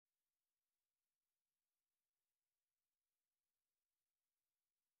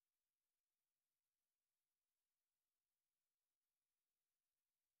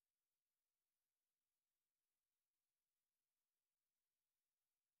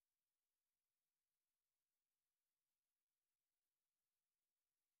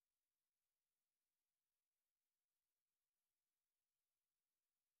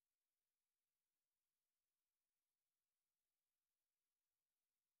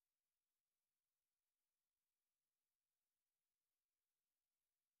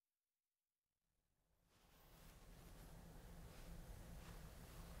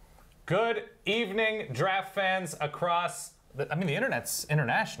Good evening, draft fans across the internet's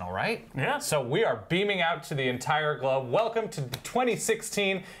international, right? Yeah. So we are beaming out to the entire globe. Welcome to the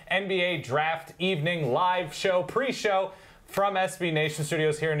 2016 NBA Draft Evening live show, pre-show from SB Nation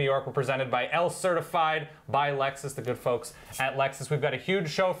Studios here in New York. We're presented by L Certified by Lexus, the good folks at Lexus. We've got a huge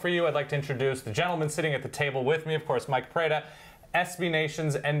show for you. I'd like to introduce the gentleman sitting at the table with me, of course, Mike Prada, SB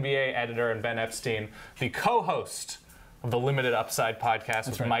Nation's NBA editor, and Ben Epstein, the co-host of the Limited Upside podcast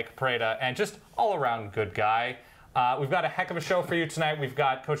with Mike Prada, and just all-around good guy. We've got a heck of a show for you tonight. We've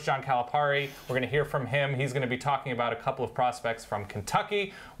got Coach John Calipari. We're going to hear from him. He's going to be talking about a couple of prospects from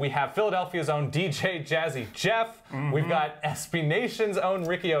Kentucky. We have Philadelphia's own DJ Jazzy Jeff. We've got SB Nation's own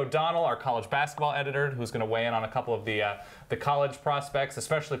Ricky O'Donnell, our college basketball editor, who's going to weigh in on a couple of the college prospects,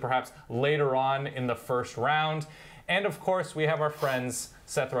 especially perhaps later on in the first round. And of course, we have our friends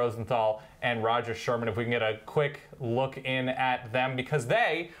Seth Rosenthal and Roger Sherman, if we can get a quick look in at them, because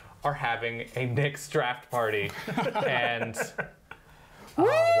they are having a Knicks draft party. And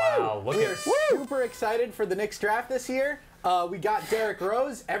oh wow, look at super excited for the Knicks draft this year. We got Derrick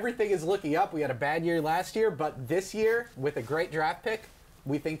Rose. Everything is looking up. We had a bad year last year, but this year, with a great draft pick,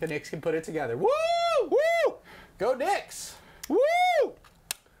 we think the Knicks can put it together. Woo! Woo! Go Knicks! Woo!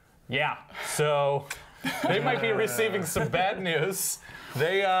 Yeah, so they might be receiving some bad news.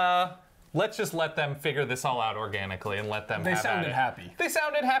 They let's just let them figure this all out organically and let them. They sounded happy. They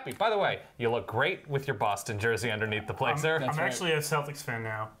sounded happy. By the way, you look great with your Boston jersey underneath the blazer. I'm actually a Celtics fan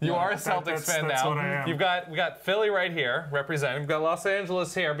now. You are a Celtics fan that's now. What I am. We got Philly right here representing. We've got Los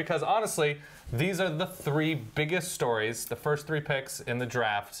Angeles here because honestly, these are the three biggest stories, the first three picks in the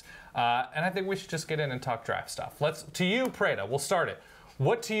draft, and I think we should just get in and talk draft stuff. To you, Prada. We'll start it.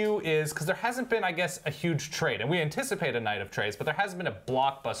 What to you is, because there hasn't been, I guess, a huge trade, and we anticipate a night of trades, but there hasn't been a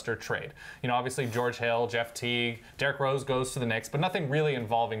blockbuster trade. You know, obviously George Hill, Jeff Teague, Derrick Rose goes to the Knicks, but nothing really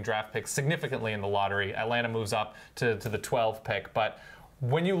involving draft picks significantly in the lottery. Atlanta moves up to the 12th pick, but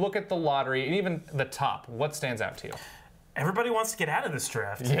when you look at the lottery, and even the top, what stands out to you? Everybody wants to get out of this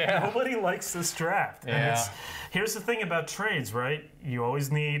draft. Yeah. Nobody likes this draft. Yeah. Here's the thing about trades, right? You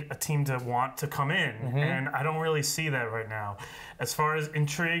always need a team to want to come in, and I don't really see that right now. As far as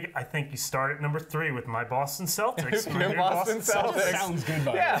intrigue, I think you start at number 3 with my Boston Celtics. Your Boston Celtics. Sounds good,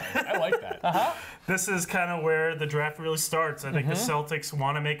 by the way. I like that. This is kind of where the draft really starts. I think the Celtics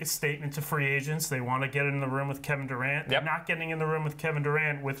want to make a statement to free agents. They want to get in the room with Kevin Durant. They're not getting in the room with Kevin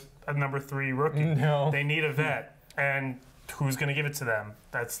Durant with a number 3 rookie. No. They need a vet. And who's going to give it to them?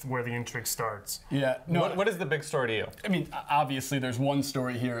 That's where the intrigue starts. Yeah. No. What is the big story to you? I mean, obviously, there's one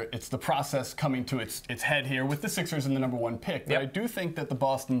story here. It's the process coming to its head here with the Sixers in the number 1 pick. But I do think that the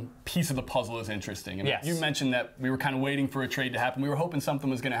Boston piece of the puzzle is interesting. And you mentioned that we were kind of waiting for a trade to happen. We were hoping something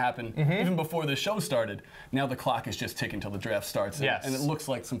was going to happen even before the show started. Now the clock is just ticking till the draft starts. And it looks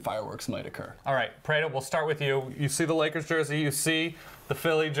like some fireworks might occur. All right, Prada, we'll start with you. You see the Lakers jersey. You see the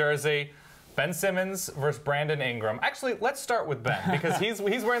Philly jersey. Ben Simmons versus Brandon Ingram. Actually, let's start with Ben, because he's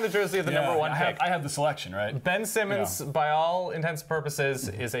wearing the jersey of the number 1 pick. I have the selection, right? Ben Simmons, by all intents and purposes,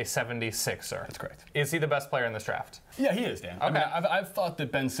 is a 76er. That's correct. Is he the best player in this draft? Yeah, he is, Dan. Okay. I mean, I've thought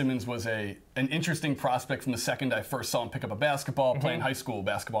that Ben Simmons was an interesting prospect from the second I first saw him pick up a basketball, playing high school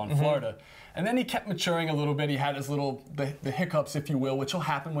basketball in Florida. And then he kept maturing a little bit. He had his the hiccups, if you will, which will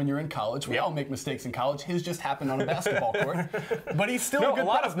happen when you're in college. We all make mistakes in college. His just happened on a basketball court. But he's still a good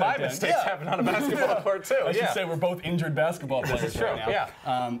lot of my mistakes happen on a basketball court, too. I should say we're both injured basketball players This is true, right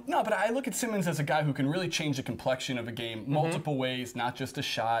now. No, but I look at Simmons as a guy who can really change the complexion of a game multiple ways, not just a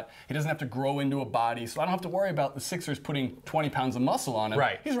shot. He doesn't have to grow into a body, so I don't have to worry about the Sixers putting 20 pounds of muscle on him.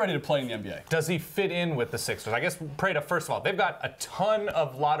 Right. He's ready to play in the NBA. Does he fit in with the Sixers? I guess, Prada, first of all, they've got a ton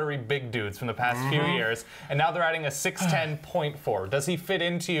of lottery big dudes from the past few years, and now they're adding a 6'10 point forward. Does he fit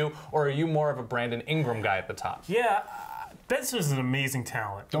into you, or are you more of a Brandon Ingram guy at the top? Yeah, Ben Simmons is an amazing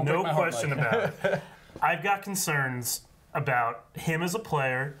talent. No question about it. I've got concerns about him as a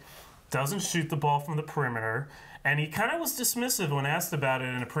player, doesn't shoot the ball from the perimeter, and he kind of was dismissive when asked about it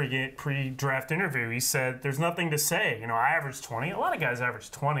in a pre-draft interview. He said, there's nothing to say. You know, I average 20. A lot of guys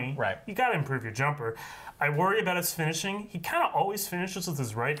average 20. Right. You got to improve your jumper. I worry about his finishing. He kind of always finishes with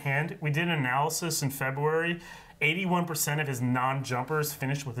his right hand. We did an analysis in February. 81% of his non-jumpers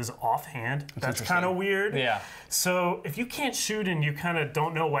finished with his offhand. That's kind of weird. Yeah. So if you can't shoot and you kind of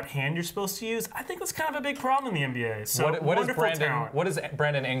don't know what hand you're supposed to use, I think that's kind of a big problem in the NBA. So what does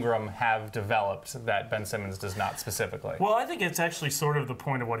Brandon Ingram have developed that Ben Simmons does not specifically? Well, I think it's actually sort of the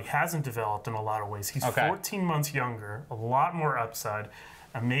point of what he hasn't developed in a lot of ways. He's 14 months younger, a lot more upside.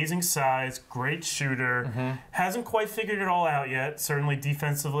 amazing size, great shooter. Hasn't quite figured it all out yet. Certainly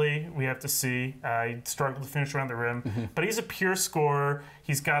defensively, we have to see. He struggled to finish around the rim. But he's a pure scorer.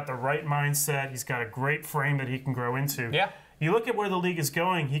 He's got the right mindset. He's got a great frame that he can grow into. Yeah. You look at where the league is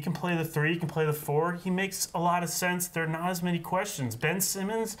going, he can play the 3, he can play the 4. He makes a lot of sense. There are not as many questions. Ben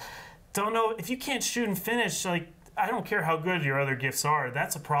Simmons, don't know. If you can't shoot and finish, like, I don't care how good your other gifts are.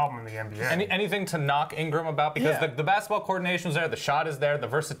 That's a problem in the NBA. Anything to knock Ingram about? Because the basketball coordination is there, the shot is there, the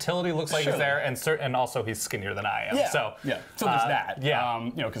versatility looks like it's there, and also he's skinnier than I am. Yeah. So there's that. Yeah.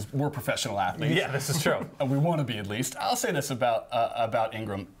 You know, because we're professional athletes. Yeah, this is true. And we want to be, at least. I'll say this about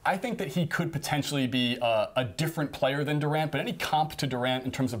Ingram. I think that he could potentially be a different player than Durant, but any comp to Durant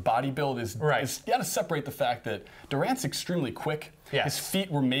in terms of body build is you got to separate the fact that Durant's extremely quick. Yes. His feet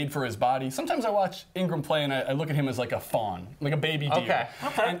were made for his body. Sometimes I watch Ingram play and I look at him as like a fawn, like a baby deer.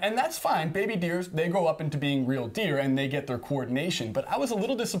 Okay. And that's fine. Baby deers, they grow up into being real deer and they get their coordination. But I was a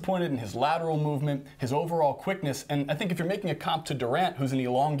little disappointed in his lateral movement, his overall quickness. And I think if you're making a comp to Durant, who's an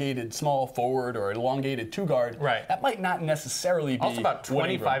elongated small forward or an elongated 2-guard, that might not necessarily be also about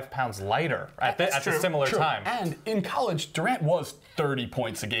 25 pounds lighter at a similar time. And in college, Durant was 30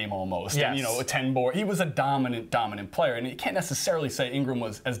 points a game almost. Yes. And, you know, a 10 board. He was a dominant player. And you can't necessarily say Ingram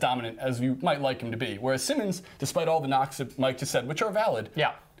was as dominant as you might like him to be. Whereas Simmons, despite all the knocks that Mike just said, which are valid,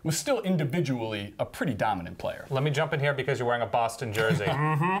 was still individually a pretty dominant player. Let me jump in here because you're wearing a Boston jersey.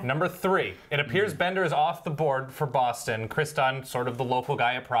 Number 3. It appears Bender is off the board for Boston. Chris Dunn, sort of the local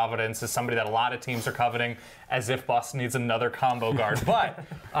guy at Providence, is somebody that a lot of teams are coveting, as if Boston needs another combo guard.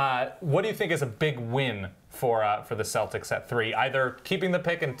 But what do you think is a big win for the Celtics at 3? Either keeping the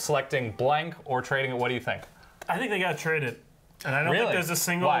pick and selecting blank or trading it. What do you think? I think they got to trade it. And I don't think there's a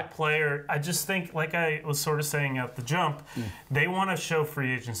single player. I just think, like I was sort of saying at the jump, they want to show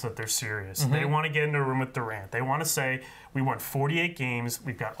free agents that they're serious. They want to get into a room with Durant. They want to say, we won 48 games.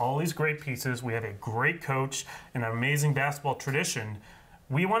 We've got all these great pieces. We have a great coach and an amazing basketball tradition.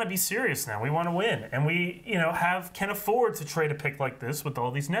 We want to be serious now. We want to win. And we, can afford to trade a pick like this with all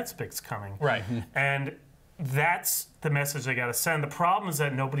these Nets picks coming. Right. And that's the message they got to send. The problem is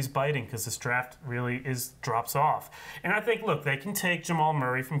that nobody's biting because this draft really drops off. And I think, look, they can take Jamal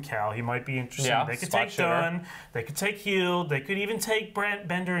Murray from Cal. He might be interesting. Yeah, they could take Dunn. They could take Hield. They could even take Brent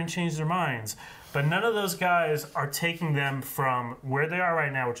Bender and change their minds. But none of those guys are taking them from where they are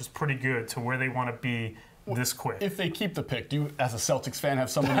right now, which is pretty good, to where they want to be this quick. If they keep the pick, do you, as a Celtics fan, have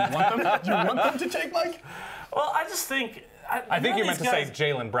someone you want them? Do you want them to take, Mike? Well, I just think... I think you meant to say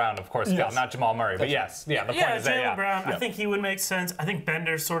Jaylen Brown, of course, not Jamal Murray. But yes, the point is that, Jaylen Brown, I think he would make sense. I think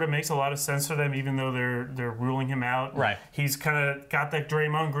Bender sort of makes a lot of sense for them, even though they're ruling him out. Right. He's kind of got that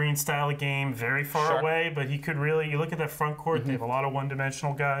Draymond Green style of game, very far away, but he could really, you look at that front court, they have a lot of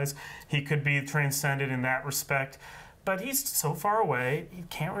one-dimensional guys. He could be transcended in that respect. But he's so far away, he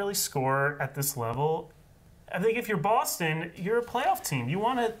can't really score at this level. I think if you're Boston, you're a playoff team. You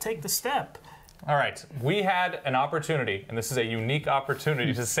want to take the step. All right, we had an opportunity, and this is a unique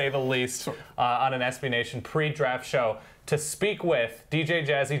opportunity to say the least, on an SB Nation pre-draft show, to speak with DJ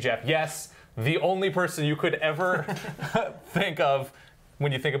Jazzy Jeff. Yes, the only person you could ever think of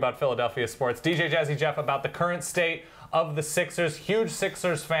when you think about Philadelphia sports. DJ Jazzy Jeff about the current state of the Sixers. Huge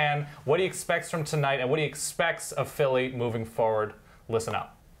Sixers fan. What he expects from tonight and what he expects of Philly moving forward. Listen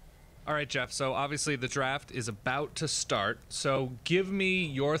up. All right, Jeff, so obviously the draft is about to start. So give me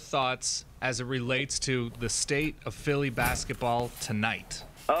your thoughts as it relates to the state of Philly basketball tonight.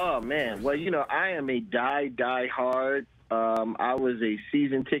 Oh, man. Well, I am a die hard. I was a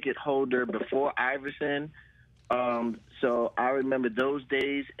season ticket holder before Iverson. So I remember those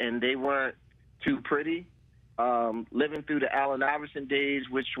days, and they weren't too pretty. Living through the Allen Iverson days,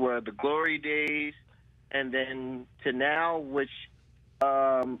 which were the glory days, and then to now, which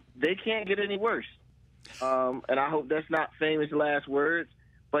they can't get any worse. And I hope that's not famous last words,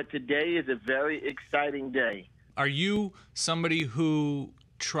 but today is a very exciting day. Are you somebody who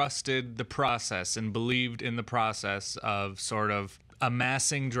trusted the process and believed in the process of sort of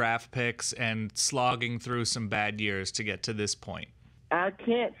amassing draft picks and slogging through some bad years to get to this point? I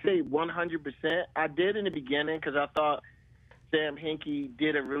can't say 100%. I did in the beginning because I thought Sam Hinkie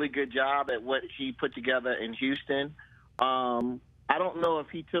did a really good job at what he put together in Houston. I don't know if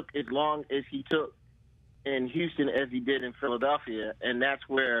he took as long as he took in Houston as he did in Philadelphia, and that's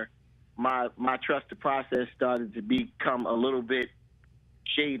where my trust the process started to become a little bit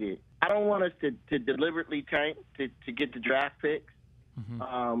shaded. I don't want us to deliberately tank to get the draft picks.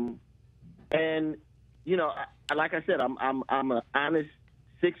 Mm-hmm. And, like I said, I'm an honest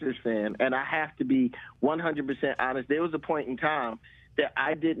Sixers fan, and I have to be 100% honest. There was a point in time that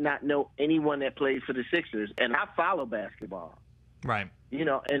I did not know anyone that played for the Sixers, and I follow basketball. Right. You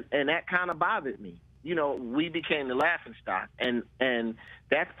know, and that kind of bothered me. You know, we became the laughingstock, and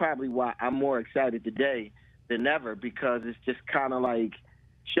that's probably why I'm more excited today than ever, because it's just kind of like,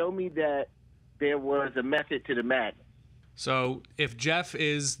 show me that there was a method to the madness. So if Jeff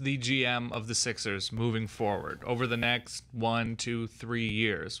is the GM of the Sixers moving forward over the next 1, 2, 3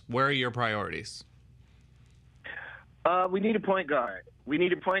 years, where are your priorities? We need a point guard. We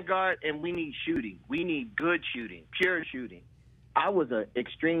need a point guard, and we need shooting. We need good shooting, pure shooting. I was an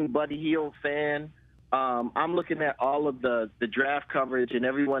extreme Buddy Hield fan. I'm looking at all of the draft coverage, and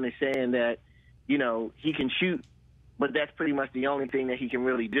everyone is saying that, you know, he can shoot, but that's pretty much the only thing that he can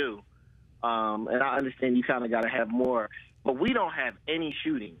really do. And I understand you kind of got to have more, but we don't have any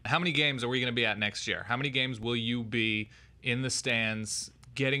shooting. How many games are we going to be at next year? How many games will you be in the stands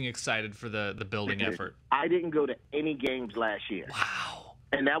getting excited for the building effort? I didn't go to any games last year. Wow.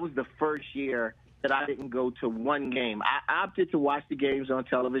 And that was the first year that I didn't go to one game. I opted to watch the games on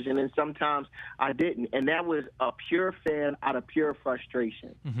television, and sometimes I didn't. And that was a pure fan out of pure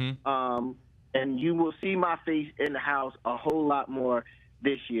frustration. Mm-hmm. And you will see my face in the house a whole lot more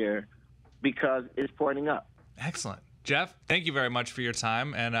this year because it's pointing up. Excellent. Jeff, thank you very much for your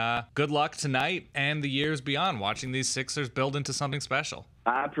time, and good luck tonight and the years beyond watching these Sixers build into something special.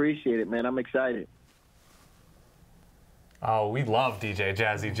 I appreciate it, man. I'm excited. Oh, we love DJ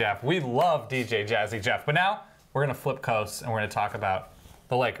Jazzy Jeff. We love DJ Jazzy Jeff. But now we're going to flip coasts, and we're going to talk about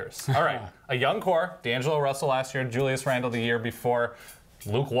the Lakers. All right, a young core, D'Angelo Russell last year, Julius Randle the year before,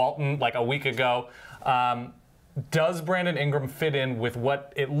 Luke Walton like a week ago. Does Brandon Ingram fit in with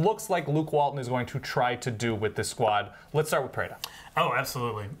what it looks like Luke Walton is going to try to do with this squad? Let's start with Prada. Oh,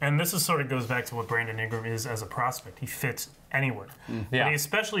 absolutely. And this is sort of goes back to what Brandon Ingram is as a prospect. He fits anywhere. Yeah. But he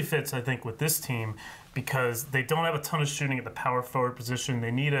especially fits, I think, with this team because they don't have a ton of shooting at the power forward position.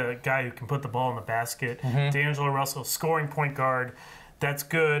 They need a guy who can put the ball in the basket. D'Angelo Russell, scoring point guard. That's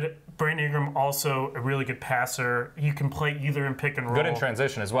good. Brandon Ingram, also a really good passer. You can play either in pick and roll. Good in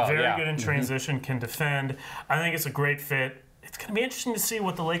transition as well. Very good in transition, can defend. I think it's a great fit. It's going to be interesting to see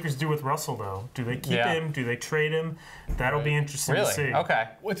what the Lakers do with Russell, though. Do they keep him? Do they trade him? That'll be interesting to see. Okay.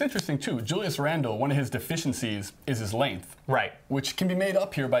 What's interesting, too, Julius Randle, one of his deficiencies is his length. Right. Which can be made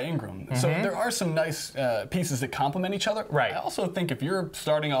up here by Ingram. So there are some nice pieces that complement each other. Right. I also think if you're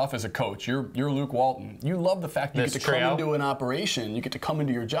starting off as a coach, you're Luke Walton, you love the fact that you get to come into an operation, you get to come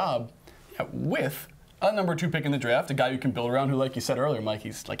into your job with a number 2 pick in the draft, a guy you can build around who, like you said earlier, Mike,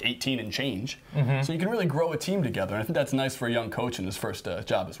 he's like 18 and change. So you can really grow a team together. And I think that's nice for a young coach in his first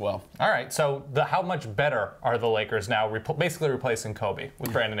job as well. All right, so how much better are the Lakers now, basically replacing Kobe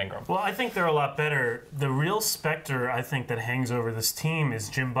with Brandon Ingram? Well, I think they're a lot better. The real specter, I think, that hangs over this team is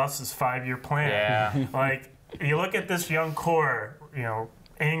Jim Buss's 5-year plan. Yeah. Like, you look at this young core, you know,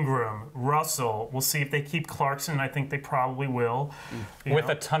 Ingram, Russell. We'll see if they keep Clarkson. I think they probably will. With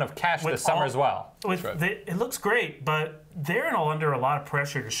a ton of cash this summer as well. It looks great, but they're under a lot of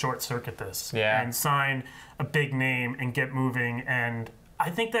pressure to short-circuit this and sign a big name and get moving. And I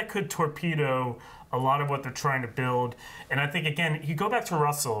think that could torpedo a lot of what they're trying to build. And I think, again, you go back to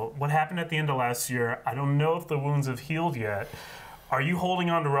Russell. What happened at the end of last year, I don't know if the wounds have healed yet. Are you holding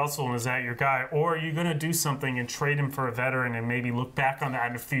on to Russell and is that your guy? Or are you going to do something and trade him for a veteran and maybe look back on that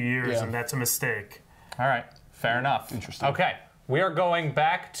in a few years and that's a mistake? All right. Fair enough. Interesting. Okay. We are going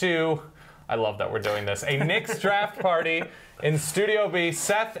back to, I love that we're doing this, a Knicks draft party in Studio B.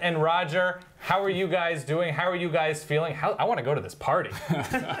 Seth and Roger, how are you guys doing? How are you guys feeling? I want to go to this party.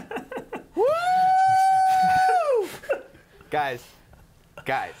 Woo! Guys,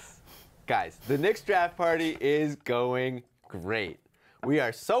 the Knicks draft party is going great. We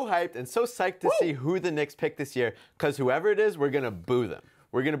are so hyped and so psyched to see who the Knicks pick this year, because whoever it is, we're going to boo them.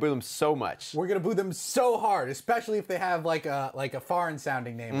 We're going to boo them so much. We're going to boo them so hard, especially if they have like a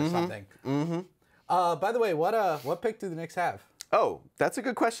foreign-sounding name or something. By the way, what pick do the Knicks have? Oh, that's a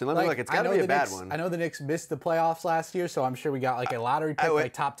good question. Let me look. It's got to be a bad one. I know the Knicks missed the playoffs last year, so I'm sure we got like a lottery pick,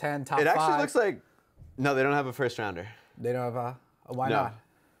 like top 10, top 5. It actually looks like, no, they don't have a first rounder. They don't have why not?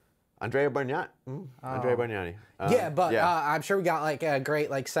 Andrea Bargnani. Andrea Bargnani. Yeah, but I'm sure we got like a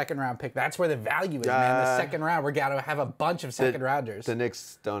great like second round pick. That's where the value is, man. The second round, we're gonna have a bunch of second rounders. The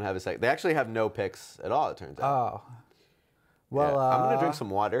Knicks don't have a second. They actually have no picks at all, it turns out. Oh. Well, I'm gonna drink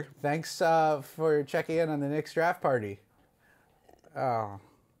some water. Thanks for checking in on the Knicks draft party. Oh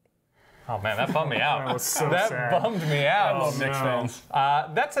man, that bummed me out. That was so sad. Bummed me out. I love Knicks fans.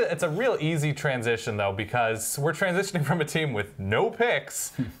 It's a real easy transition though, because we're transitioning from a team with no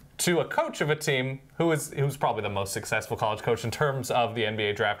picks to a coach of a team who's probably the most successful college coach in terms of the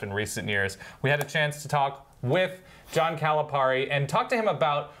NBA draft in recent years. We had a chance to talk with John Calipari and talk to him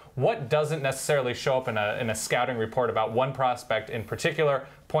about what doesn't necessarily show up in a scouting report about one prospect in particular,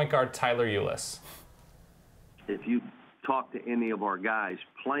 point guard Tyler Ulis? If you talk to any of our guys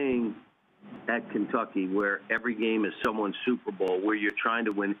playing at Kentucky, where every game is someone's Super Bowl, where you're trying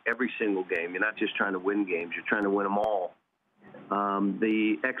to win every single game, you're not just trying to win games, you're trying to win them all.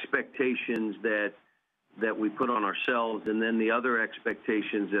 The expectations that we put on ourselves, and then the other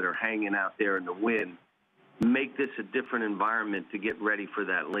expectations that are hanging out there in the wind, make this a different environment to get ready for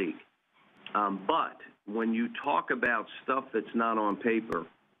that league. But when you talk about stuff that's not on paper,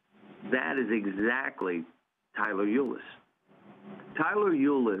 that is exactly Tyler Ulis. Tyler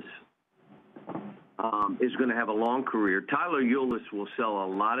Ulis is going to have a long career. Tyler Ulis will sell a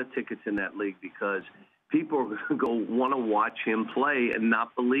lot of tickets in that league because people are going to want to watch him play and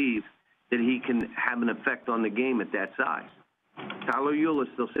not believe that he can have an effect on the game at that size. Tyler Ulis,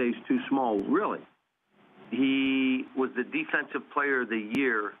 they'll say he's too small. Really? He was the defensive player of the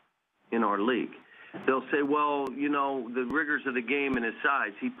year in our league. They'll say, well, you know, the rigors of the game and his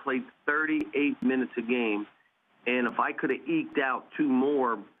size. He played 38 minutes a game, and if I could have eked out 2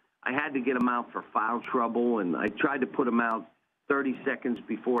 more, I had to get him out for foul trouble, and I tried to put him out 30 seconds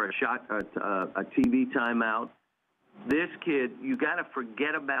before a TV timeout. This kid, you got to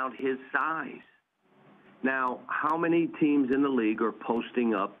forget about his size. Now, how many teams in the league are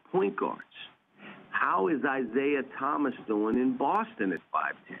posting up point guards? How is Isaiah Thomas doing in Boston at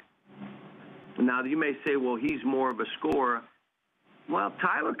 5'10"? Now, you may say, well, he's more of a scorer. Well,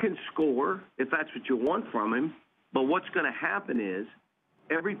 Tyler can score if that's what you want from him. But what's going to happen is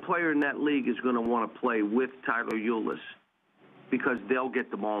every player in that league is going to want to play with Tyler Ulis because they'll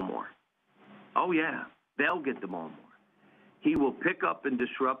get the ball more. Oh, yeah, they'll get the ball more. He will pick up and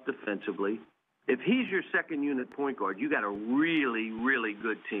disrupt defensively. If he's your second unit point guard, you got a really, really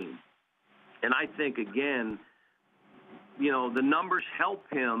good team. And I think, again, you know, the numbers help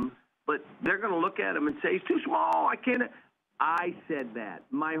him, but they're going to look at him and say, he's too small. I can't. I said that.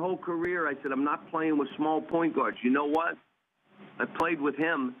 My whole career, I said, I'm not playing with small point guards. You know what? I played with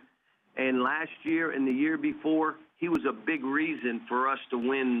him, and last year and the year before, he was a big reason for us to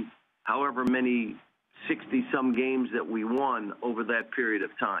win however many 60-some games that we won over that period of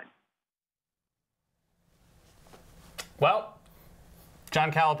time. Well,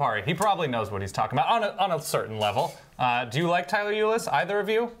 John Calipari, he probably knows what he's talking about on a certain level. Do you like Tyler Ulis, either of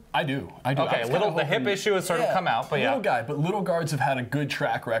you? I do. Okay, the hip issue has sort of come out, but little guy, but little guards have had a good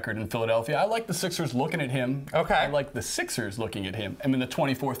track record in Philadelphia. I like the Sixers looking at him. Okay. I like the Sixers looking at him. I'm in the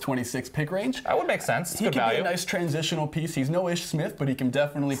 24th, 26th pick range. That would make sense. He could be a nice transitional piece. He's no Ish Smith, but he can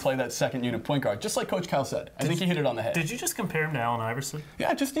definitely play that second unit point guard, just like Coach Cal said. I think he hit it on the head. Did you just compare him to Allen Iverson?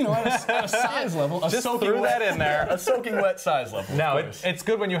 Yeah, just, you know, at a size level. Just threw that in there. A soaking wet size level. No, it's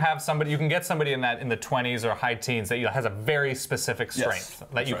good when you have somebody, you can get somebody in the 20s or high teens that has a very specific strength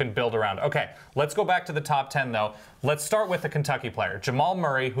that you can build around. Okay, let's go back to the top 10, though. Let's start with the Kentucky player, Jamal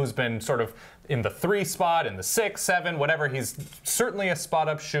Murray, who's been sort of in the 3 spot, in the 6, 7, whatever. He's certainly a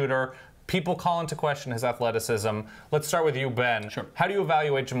spot-up shooter. People call into question his athleticism. Let's start with you, Ben. Sure. How do you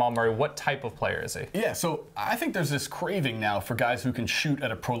evaluate Jamal Murray? What type of player is he? Yeah, so I think there's this craving now for guys who can shoot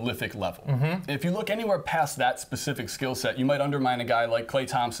at a prolific level. If you look anywhere past that specific skill set, you might undermine a guy like Klay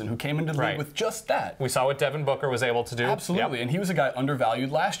Thompson, who came into the league with just that. We saw what Devin Booker was able to do. Absolutely, and he was a guy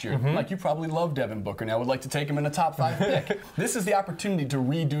undervalued last year. Like, you probably love Devin Booker now, would like to take him in a top 5 pick. This is the opportunity to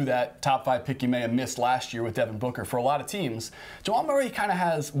redo that top 5 pick you may have missed last year with Devin Booker for a lot of teams. Jamal Murray kind of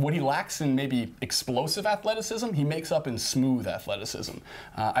has what he lacks in maybe explosive athleticism, he makes up in smooth athleticism.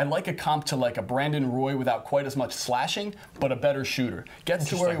 I like a comp to like a Brandon Roy without quite as much slashing, but a better shooter. Gets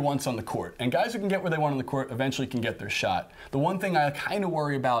to where he wants on the court. And guys who can get where they want on the court eventually can get their shot. The one thing I kind of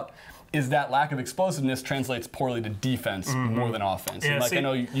worry about is that lack of explosiveness translates poorly to defense more than offense. Yeah, and like, I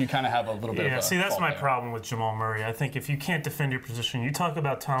know you kind of have a little bit of a that's my there. problem with Jamal Murray. I think if you can't defend your position, you talk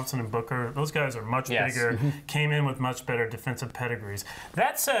about Thompson and Booker, those guys are much bigger, came in with much better defensive pedigrees.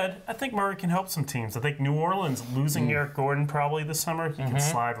 That said, I think Murray can help some teams. I think New Orleans losing Eric Gordon probably this summer, he can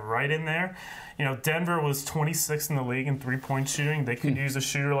slide right in there. You know, Denver was 26th in the league in three-point shooting. They could use a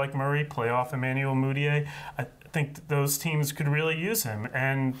shooter like Murray, play off Emmanuel Mudiay. I think those teams could really use him.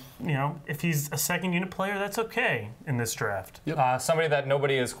 And, you know, if he's a second unit player, that's okay in this draft. Somebody that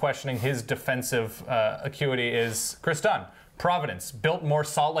nobody is questioning his defensive acuity is Chris Dunn. Providence, built more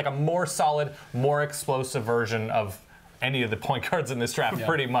solid, like a more solid, more explosive version of any of the point guards in this draft,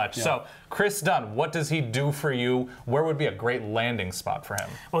 pretty much. So, Chris Dunn, what does he do for you? Where would be a great landing spot for him?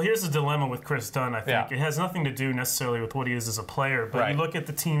 Well, here's the dilemma with Chris Dunn, I think. It has nothing to do necessarily with what he is as a player, but you look at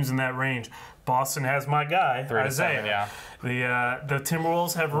the teams in that range. Boston has my guy, Isaiah. The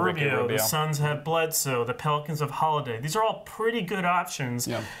Timberwolves have Rubio. The Suns have Bledsoe. The Pelicans have Holiday. These are all pretty good options.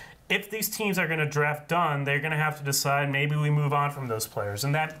 if these teams are going to draft Dunn, they're going to have to decide maybe we move on from those players.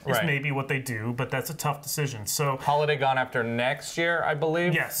 And that is maybe what they do, but that's a tough decision. So Holiday gone after next year, I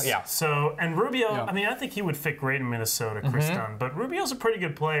believe. Yes. Yeah. So, and Rubio, I mean, I think he would fit great in Minnesota, Chris Dunn, but Rubio's a pretty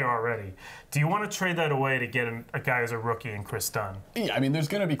good player already. Do you want to trade that away to get a guy who's a rookie in Chris Dunn? Yeah, I mean, there's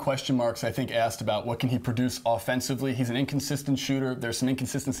going to be question marks, I think, asked about what can he produce offensively. He's an inconsistent shooter. There's some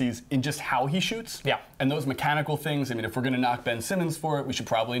inconsistencies in just how he shoots. Yeah. And those mechanical things, I mean, if we're going to knock Ben Simmons for it, we should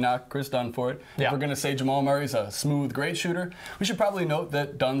probably knock Chris Dunn for it. Yeah. If we're going to say Jamal Murray's a smooth, great shooter, we should probably note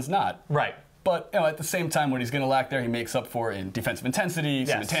that Dunn's not. Right. But at the same time, what he's going to lack there, he makes up for in defensive intensity,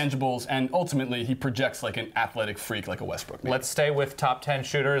 some intangibles, and ultimately he projects like an athletic freak like a Westbrook. Maybe. Let's stay with top 10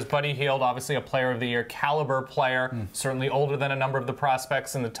 shooters. Buddy Hield, obviously a player of the year caliber player, certainly older than a number of the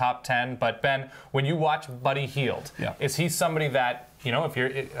prospects in the top 10. But Ben, when you watch Buddy Hield, is he somebody that, if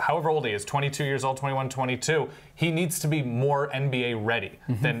you're, however old he is, 22 years old, 21, 22, he needs to be more NBA ready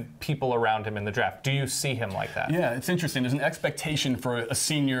than people around him in the draft. Do you see him like that? Yeah, it's interesting. There's an expectation for a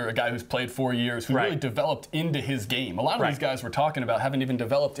senior, a guy who's played 4 years, who really developed into his game. A lot of these guys we're talking about haven't even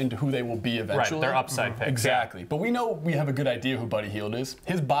developed into who they will be eventually. Right, they're upside picks. Exactly. But we know we have a good idea who Buddy Hield is.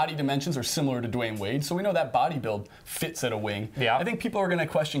 His body dimensions are similar to Dwayne Wade, so we know that body build fits at a wing. Yeah. I think people are going to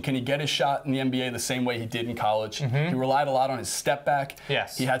question, can he get his shot in the NBA the same way he did in college? He relied a lot on his step back.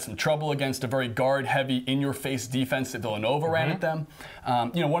 Yes. He had some trouble against a very guard-heavy, in-your-face defense that Villanova ran at them.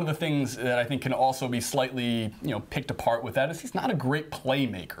 One of the things that I think can also be slightly, picked apart with that is he's not a great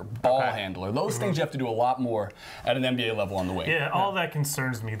playmaker, ball handler. Those things you have to do a lot more at an NBA level on the wing. Yeah, all that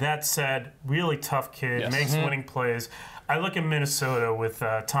concerns me. That said, really tough kid, makes winning plays. I look at Minnesota with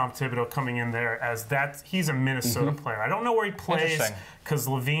Tom Thibodeau coming in there as he's a Minnesota player. I don't know where he plays because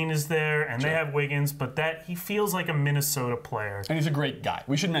Levine is there and they have Wiggins, but he feels like a Minnesota player. And he's a great guy.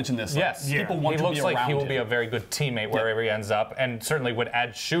 We should mention this. Yes, people want he to looks be like around he will him. be a very good teammate wherever he ends up, and certainly would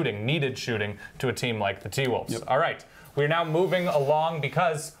add needed shooting to a team like the T-Wolves. All right. We're now moving along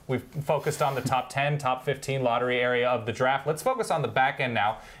because we've focused on the top 10, top 15 lottery area of the draft. Let's focus on the back end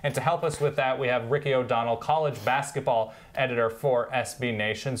now. And to help us with that, we have Ricky O'Donnell, college basketball editor for SB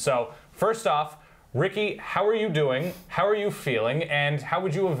Nation. So first off, Ricky, how are you doing? How are you feeling? And how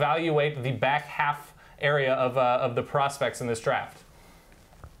would you evaluate the back half area of the prospects in this draft?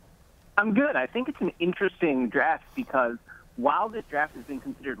 I'm good. I think it's an interesting draft because while this draft has been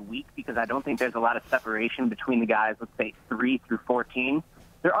considered weak because I don't think there's a lot of separation between the guys, let's say 3 through 14,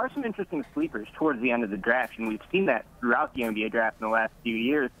 there are some interesting sleepers towards the end of the draft, and we've seen that throughout the NBA draft in the last few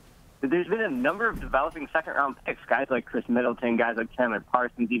years. There's been a number of developing second-round picks, guys like Chris Middleton, guys like Chandler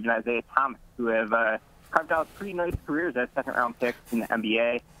Parsons, even Isaiah Thomas, who have carved out pretty nice careers as second-round picks in the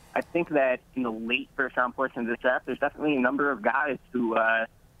NBA. I think that in the late first-round portion of this draft, there's definitely a number of guys who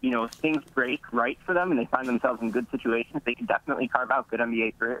things break right for them and they find themselves in good situations, they can definitely carve out good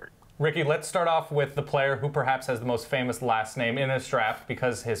NBA careers. Ricky, let's start off with the player who perhaps has the most famous last name in this draft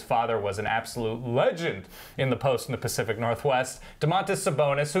because his father was an absolute legend in the post in the Pacific Northwest. Domantas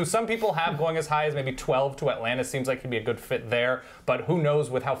Sabonis, who some people have going as high as maybe 12 to Atlanta. Seems like he'd be a good fit there, but who knows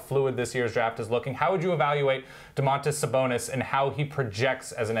with how fluid this year's draft is looking. How would you evaluate Domantas Sabonis and how he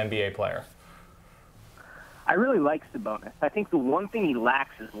projects as an NBA player? I really like Sabonis. I think the one thing he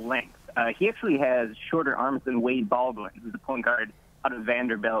lacks is length. He actually has shorter arms than Wade Baldwin, who's the point guard out of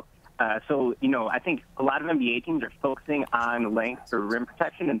Vanderbilt. I think a lot of NBA teams are focusing on length for rim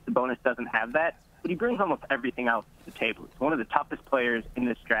protection, and Sabonis doesn't have that. But he brings almost everything else to the table. He's one of the toughest players in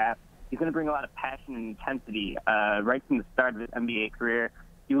this draft. He's going to bring a lot of passion and intensity right from the start of his NBA career.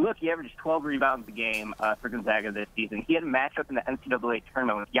 You look, he averaged 12 rebounds a game for Gonzaga this season. He had a matchup in the NCAA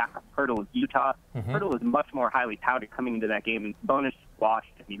tournament with Jakob Poeltl of Utah. Poeltl was much more highly touted coming into that game, and Sabonis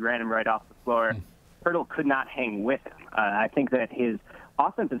squashed him. He ran him right off the floor. Poeltl could not hang with him. I think that his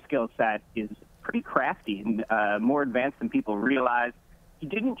offensive skill set is pretty crafty and more advanced than people realize. He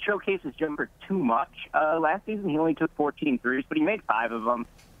didn't showcase his jumper too much last season. He only took 14 threes, but he made 5 of them.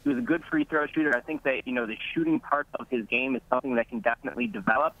 He was a good free throw shooter. I think that, the shooting part of his game is something that can definitely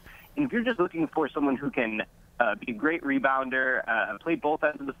develop. And if you're just looking for someone who can be a great rebounder, play both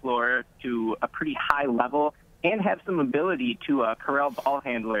ends of the floor to a pretty high level, and have some ability to corral ball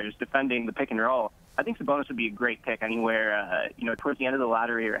handlers defending the pick and roll, I think Sabonis would be a great pick anywhere, towards the end of the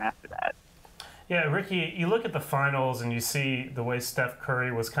lottery or after that. Yeah, Ricky, you look at the finals and you see the way Steph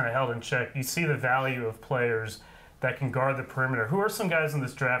Curry was kind of held in check. You see the value of players that can guard the perimeter. Who are some guys in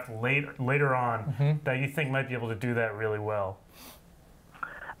this draft later on that you think might be able to do that really well?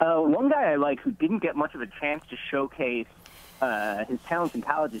 One guy I like who didn't get much of a chance to showcase his talents in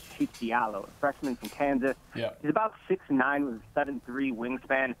college is Cheick Diallo, a freshman from Kansas. Yeah. He's about 6'9" with a 7'3"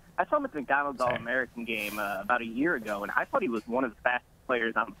 wingspan. I saw him at the McDonald's All-American game about a year ago, and I thought he was one of the fastest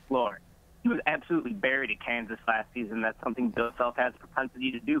players on the floor. He was absolutely buried at Kansas last season. That's something Bill Self has a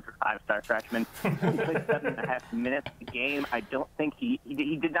propensity to do for five-star freshmen. He played 7.5 minutes a game. I don't think he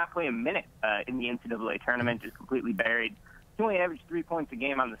did not play a minute in the NCAA tournament, just completely buried. He only averaged 3 points a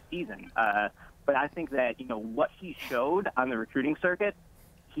game on the season. But I think that, what he showed on the recruiting circuit,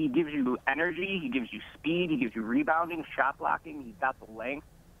 he gives you energy, he gives you speed, he gives you rebounding, shot blocking, he's got the length.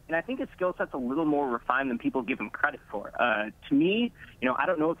 And I think his skill set's a little more refined than people give him credit for. To me, I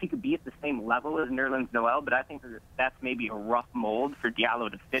don't know if he could be at the same level as Nerlens Noel, but I think that's maybe a rough mold for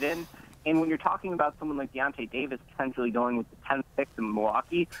Diallo to fit in. And when you're talking about someone like Deontay Davis potentially going with the 10th pick in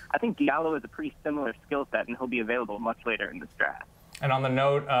Milwaukee, I think Diallo has a pretty similar skill set, and he'll be available much later in this draft. And on the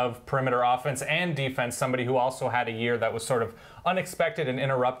note of perimeter offense and defense, somebody who also had a year that was sort of unexpected and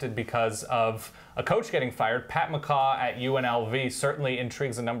interrupted because of a coach getting fired, Pat McCaw at UNLV certainly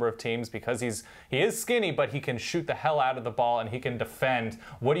intrigues a number of teams because he is skinny, but he can shoot the hell out of the ball and he can defend.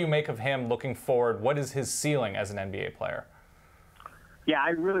 What do you make of him looking forward? What is his ceiling as an NBA player? Yeah, I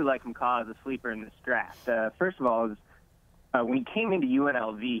really like McCaw as a sleeper in this draft. First of all, when he came into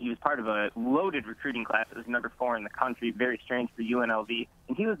UNLV, he was part of a loaded recruiting class. It was number 4 in the country, very strange for UNLV,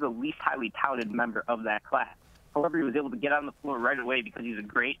 and he was the least highly touted member of that class. However, he was able to get on the floor right away because he's a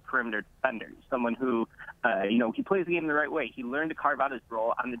great perimeter defender. He's someone who, he plays the game the right way. He learned to carve out his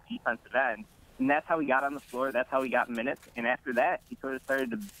role on the defensive end, and that's how he got on the floor. That's how he got minutes, and after that, he sort of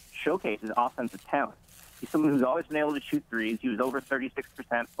started to showcase his offensive talent. He's someone who's always been able to shoot threes. He was over 36%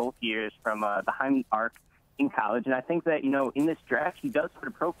 both years from behind the arc in college. And I think that, in this draft, he does sort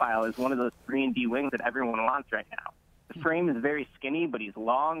of profile as one of those 3-and-D wings that everyone wants right now. The frame is very skinny, but he's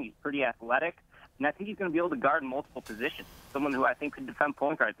long. He's pretty athletic. And I think he's going to be able to guard multiple positions. Someone who I think could defend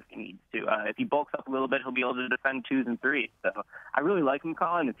point guards if he needs to. If he bulks up a little bit, he'll be able to defend 2s and 3s. So I really like him,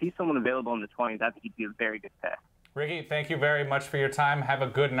 Colin. If he's someone available in the 20s, I think he'd be a very good pick. Ricky, thank you very much for your time. Have a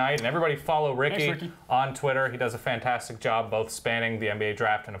good night. And everybody follow Ricky on Twitter. He does a fantastic job both spanning the NBA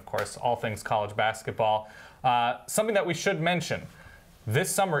draft and, of course, all things college basketball. Something that we should mention.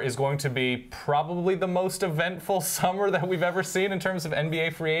 This summer is going to be probably the most eventful summer that we've ever seen in terms of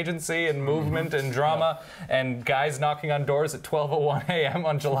NBA free agency and movement and drama and guys knocking on doors at 12:01 a.m.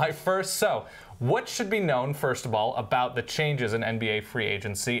 on July 1st. So what should be known, first of all, about the changes in NBA free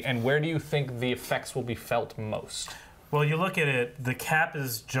agency, and where do you think the effects will be felt most? Well, you look at it, the cap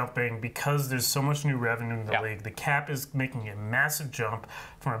is jumping because there's so much new revenue in the league. The cap is making a massive jump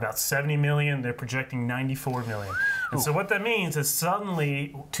from about $70 million. They're projecting $94 million. And so what that means is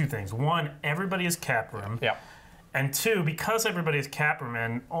suddenly two things. One, everybody has cap room. Yeah. And two, because everybody has cap room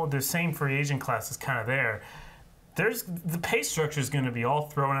and the same free agent class is kind of there, the pay structure is going to be all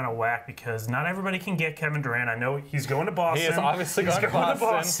thrown out of whack because not everybody can get Kevin Durant. I know he's going to Boston. He is obviously going to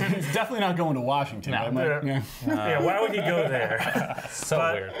Boston. He's definitely not going to Washington. No. Yeah, why would he go there?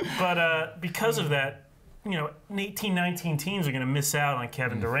 Weird. But because of that, 18, 19 teams are going to miss out on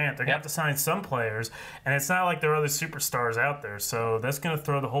Kevin Durant. They're going to have to sign some players, and it's not like there are other superstars out there. So that's going to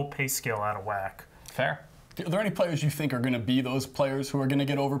throw the whole pay scale out of whack. Fair. Are there any players you think are going to be those players who are going to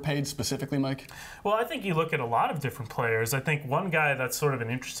get overpaid specifically, Mike? Well, I think you look at a lot of different players. I think one guy that's sort of an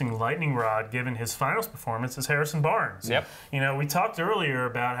interesting lightning rod given his finals performance is Harrison Barnes. Yep. We talked earlier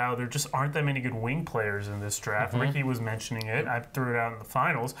about how there just aren't that many good wing players in this draft. Ricky was mentioning it. I threw it out in the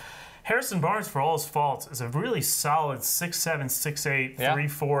finals. Harrison Barnes, for all his faults, is a really solid 6'7", 6'8",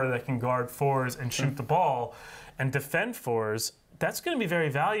 3'4" that can guard 4s and shoot the ball and defend 4s. That's going to be very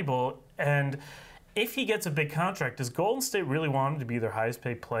valuable. And if he gets a big contract, does Golden State really want him to be their highest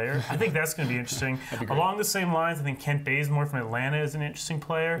paid player? I think that's going to be interesting. Along the same lines, I think Kent Bazemore from Atlanta is an interesting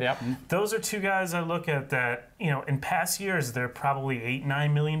player. Yep. Those are two guys I look at that, in past years, they're probably $8,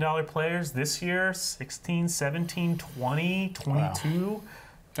 $9 million players. This year, 16, 17, 20, 22. Wow.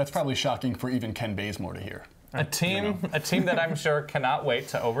 That's probably shocking for even Ken Bazemore to hear. A team that I'm sure cannot wait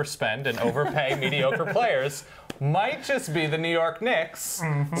to overspend and overpay mediocre players might just be the New York Knicks.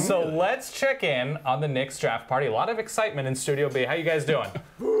 So let's check in on the Knicks draft party. A lot of excitement in Studio B. How you guys doing?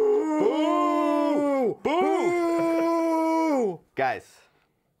 Boo! Boo! Guys,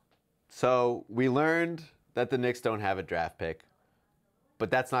 so we learned that the Knicks don't have a draft pick,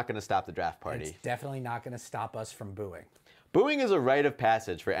 but that's not going to stop the draft party. It's definitely not going to stop us from booing. Booing is a rite of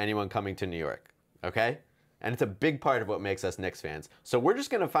passage for anyone coming to New York, okay? And it's a big part of what makes us Knicks fans. So we're just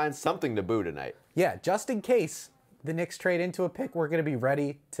going to find something to boo tonight. Yeah, just in case the Knicks trade into a pick, we're going to be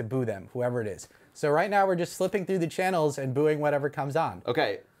ready to boo them, whoever it is. So right now we're just slipping through the channels and booing whatever comes on.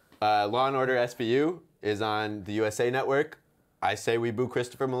 Okay, Law & Order SVU is on the USA Network. I say we boo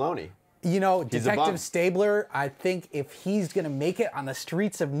Christopher Maloney. Detective Stabler, I think if he's going to make it on the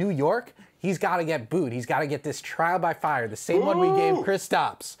streets of New York, he's got to get booed. He's got to get this trial by fire, the same one we gave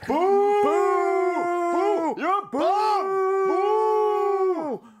Kristaps. Boo! Boo! You're boo!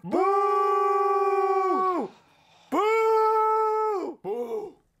 Boo! Boo! Boo! Boo!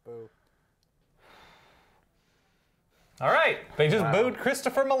 Boo! All right, they just booed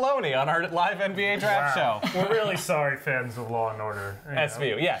Christopher Maloney on our live NBA draft show. We're really sorry, fans of Law and Order.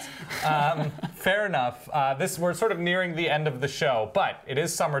 SVU, yes. Fair enough. We're sort of nearing the end of the show, but it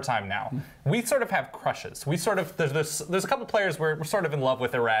is summertime now. We sort of have crushes. We sort of there's a couple players we're sort of in love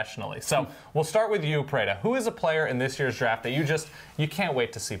with irrationally. So we'll start with you, Preda. Who is a player in this year's draft that you can't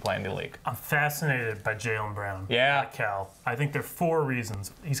wait to see play in the league? I'm fascinated by Jaylen Brown. Yeah. At Cal. I think there are 4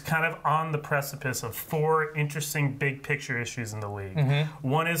 reasons. He's kind of on the precipice of 4 interesting big picture issues in the league.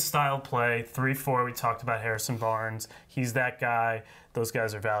 One is style play. 3-4, we talked about Harrison Barnes. He's that guy. Those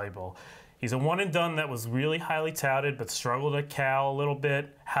guys are valuable. He's a one and done that was really highly touted but struggled at Cal a little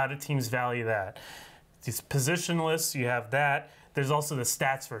bit. How do teams value that? He's positionless. You have that. There's also the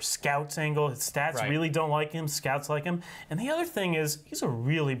stats for scouts angle. His stats really don't like him. Scouts like him. And the other thing is he's a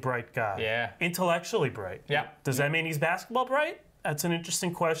really bright guy. Yeah. Intellectually bright. Yeah. Does that mean he's basketball bright? That's an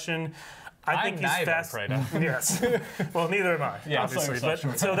interesting question. I think he's fast. Yes. Well, neither am I, obviously.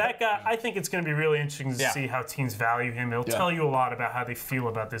 But so that guy, I think it's going to be really interesting to see how teams value him. It'll tell you a lot about how they feel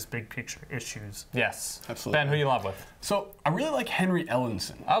about this big picture issues. Yes. Absolutely. Ben, who you love with? So I really like Henry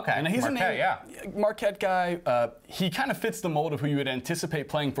Ellenson. Okay. And he's Marquette, Marquette guy. He kind of fits the mold of who you would anticipate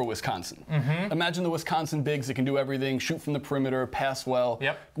playing for Wisconsin. Imagine the Wisconsin bigs that can do everything, shoot from the perimeter, pass well.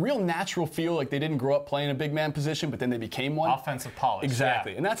 Yep. Real natural feel, like they didn't grow up playing a big man position, but then they became one. Offensive polish.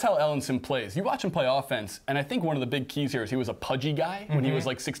 Exactly. And that's how Ellenson plays. You watch him play offense, and I think one of the big keys here is he was a pudgy guy when he was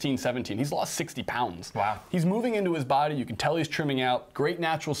like 16, 17. He's lost 60 pounds. Wow. He's moving into his body. You can tell he's trimming out. Great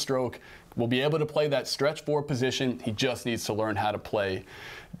natural stroke. Will be able to play that stretch 4 position. He just needs to learn how to play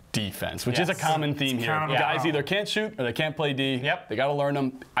defense, which is a common theme here. Guys either can't shoot or they can't play D. Yep. They got to learn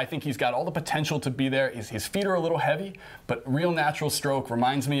them. I think he's got all the potential to be there. His feet are a little heavy, but real natural stroke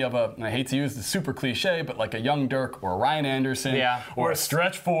reminds me of and I hate to use the super cliche, but like a young Dirk or a Ryan Anderson or a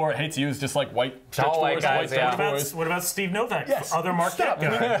stretch 4. I hate to use just like tall white guys. What about Steve Novak? Yes. Other Marquette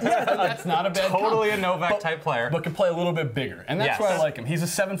guy. That's not a bad Totally a Novak type player. But can play a little bit bigger. And that's why I like him. He's a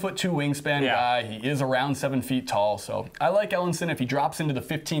 7'2" wingspan guy. He is around 7 feet tall. So I like Ellenson. If he drops into the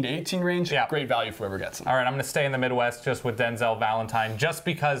 15 to 18 range, great value for whoever gets him. All right, I'm going to stay in the Midwest just with Denzel Valentine, just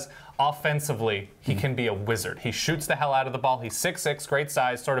because offensively, he can be a wizard. He shoots the hell out of the ball. He's 6'6", great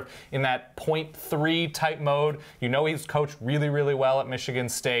size, sort of in that .3 type mode. You know he's coached really, really well at Michigan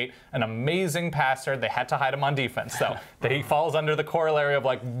State. An amazing passer. They had to hide him on defense, though. He falls under the corollary of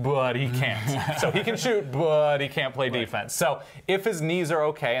like, but he can't. So he can shoot, but he can't play defense. So if his knees are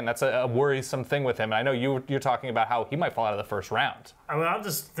okay, and that's a worrisome thing with him, and I know you're talking about how he might fall out of the first round. I mean, I'm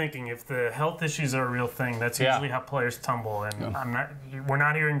just thinking if the health issues are a real thing, that's usually how players tumble, and we're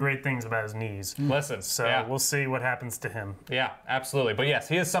not hearing great things about his knees. Listen, so we'll see what happens to him. Yeah, absolutely. But yes,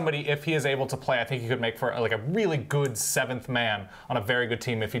 he is somebody, if he is able to play, I think he could make for like a really good 7th man on a very good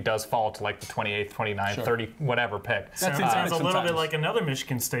team if he does fall to like the 28th, 29th, 30, whatever pick. Sounds a little bit like another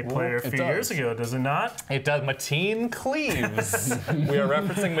Michigan State player a few years ago, does it not? It does. Mateen Cleaves. We are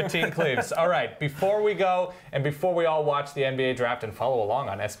referencing Mateen Cleaves. All right, before we go and before we all watch the NBA draft and follow along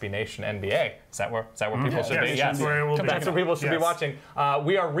on SB Nation NBA, is that where people should be? Yes, that's where people should be watching.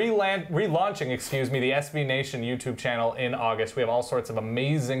 We are relaunching, the SB Nation YouTube channel in August. We have all sorts of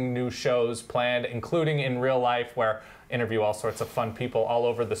amazing new shows planned, including in real life, where interview all sorts of fun people all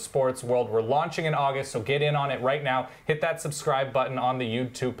over the sports world. We're launching in August, so get in on it right now. Hit that subscribe button on the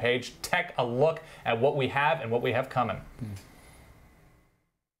YouTube page. Take a look at what we have and what we have coming.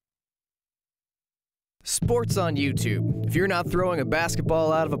 Sports on YouTube. If you're not throwing a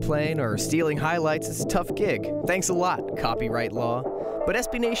basketball out of a plane or stealing highlights, it's a tough gig. Thanks a lot, copyright law. But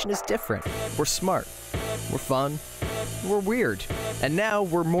SB Nation is different. We're smart. We're fun. We're weird. And now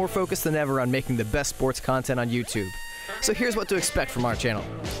we're more focused than ever on making the best sports content on YouTube. So here's what to expect from our channel.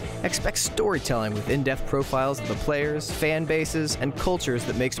 Expect storytelling with in-depth profiles of the players, fan bases, and cultures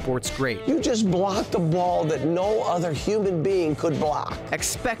that make sports great. You just blocked a ball that no other human being could block.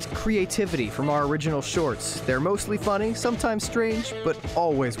 Expect creativity from our original shorts. They're mostly funny, sometimes strange, but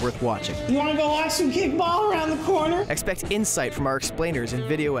always worth watching. You want to go watch some kickball around the corner? Expect insight from our explainers and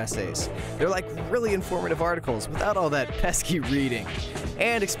video essays. They're like really informative articles without all that pesky reading.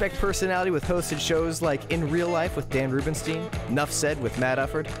 And expect personality with hosted shows like In Real Life with Dan Rubenstein, Nuff Said with Matt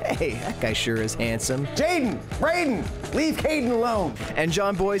Ufford. Hey, that guy sure is handsome. Jaden, Braden, leave Caden alone. And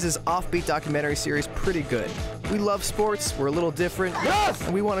John Boy's offbeat documentary series Pretty Good. We love sports, we're a little different,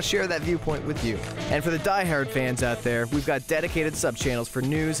 and we want to share that viewpoint with you. And for the diehard fans out there, we've got dedicated sub-channels for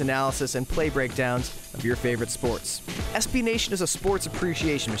news, analysis, and play breakdowns of your favorite sports. SB Nation is a sports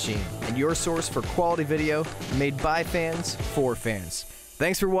appreciation machine, and your source for quality video made by fans for fans.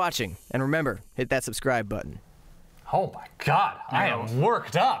 Thanks for watching, and remember, hit that subscribe button. Oh my God, I am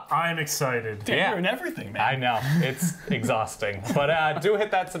worked up. I'm excited. Damn, you're in everything, man. I know, it's exhausting. But do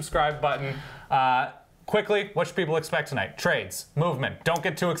hit that subscribe button. Quickly, what should people expect tonight? Trades, movement. Don't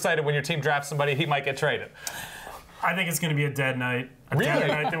get too excited when your team drafts somebody, he might get traded. I think it's going to be a dead night. A deader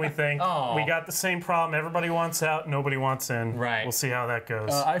night than we think. Oh. We got the same problem. Everybody wants out, nobody wants in. Right. We'll see how that goes.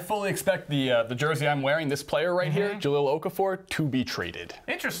 I fully expect the jersey I'm wearing, this player right here, Jahlil Okafor, to be traded.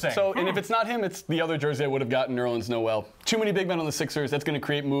 Interesting. So, and if it's not him, it's the other jersey I would have gotten, Nerlens Noel. Too many big men on the Sixers. That's going to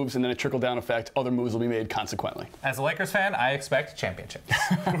create moves, and then a trickle-down effect. Other moves will be made consequently. As a Lakers fan, I expect championships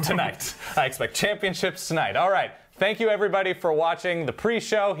tonight. I expect championships tonight. All right. Thank you, everybody, for watching the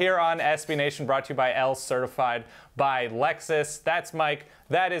pre-show here on SB Nation, brought to you by L, certified by Lexus. That's Mike.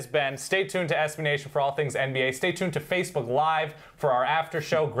 That is Ben. Stay tuned to SB Nation for all things NBA. Stay tuned to Facebook Live for our after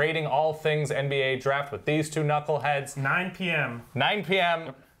show, grading all things NBA draft with these two knuckleheads. 9 p.m. 9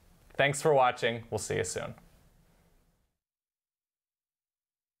 p.m. Thanks for watching. We'll see you soon.